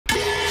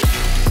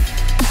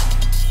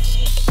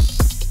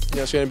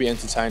it's going to be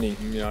entertaining.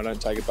 I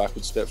don't take a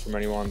backward step from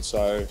anyone,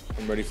 so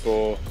I'm ready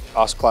for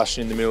us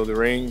clashing in the middle of the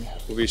ring.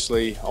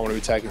 Obviously, I want to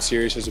be taken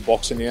serious as a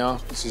boxer now.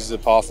 This is the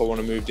path I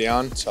want to move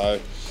down, so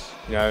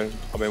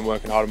I've been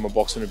working hard on my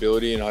boxing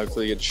ability and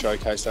hopefully get to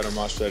showcase that on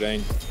March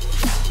 13.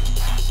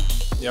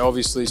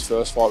 Obviously his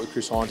first fight with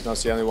Chris Hynes,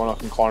 that's the only one I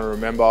can kind of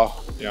remember.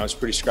 It's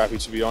pretty scrappy,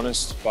 to be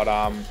honest, but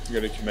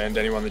you've got to commend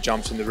anyone that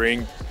jumps in the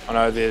ring. I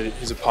know that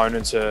his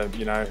opponents are,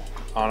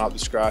 aren't up to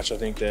scratch. I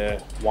think they're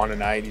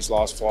 1-8, his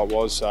last fight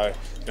was, so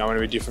I'm going to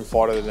be a different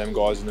fighter than them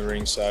guys in the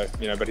ring. So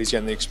but he's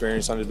getting the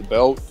experience under the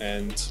belt,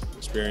 and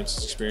experience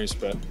is experience,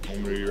 but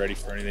I'm going to be ready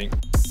for anything.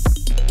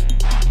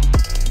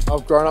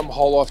 I've grown up my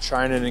whole life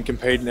training and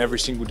competing every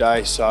single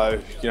day,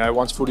 so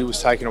once footy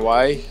was taken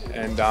away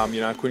and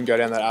I couldn't go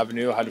down that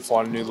avenue, I had to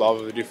find a new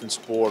love of a different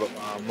sport.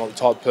 I'm not the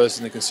type of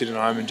person that can sit at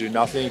home and do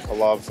nothing. I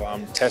love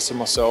testing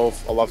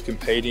myself, I love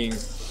competing,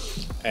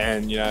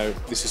 and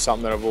this is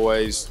something that I've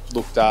always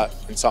looked at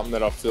and something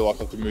that I feel like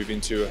I could move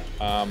into.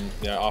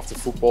 After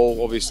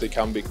football, obviously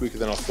come a bit quicker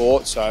than I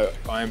thought, so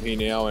I am here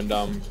now, and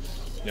I'm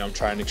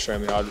training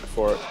extremely hard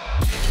for it.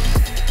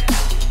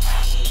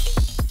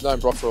 Known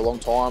Brock for a long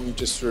time,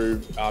 just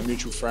through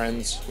mutual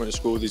friends. Went to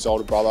school with his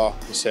older brother.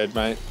 He said,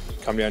 mate,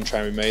 come down and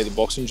train with me at the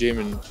boxing gym,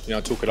 and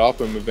I took it up,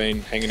 and we've been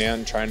hanging out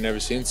and training ever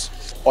since.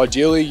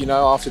 Ideally,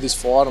 after this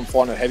fight, I'm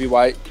fighting at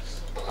heavyweight.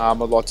 I'd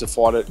like to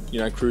fight at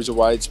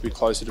cruiserweights, a bit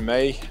closer to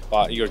me,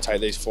 but you got to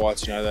take these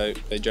fights. They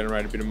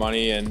generate a bit of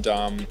money, and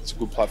it's a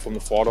good platform to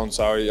fight on.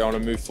 So I want to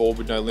move forward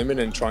with no limit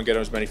and try and get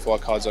on as many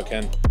fight cards as I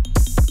can.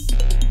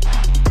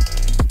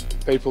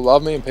 People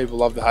love me and people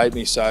love to hate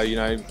me, so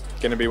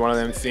going to be one of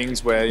them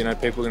things where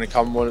people are going to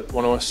come want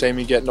to see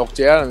me get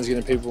knocked out, and there's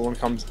going to be people who want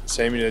to come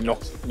see me to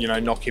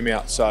knock him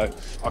out. So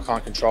I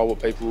can't control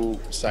what people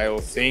say or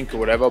think or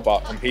whatever,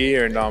 but I'm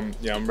here, and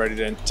I'm ready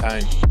to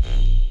entertain.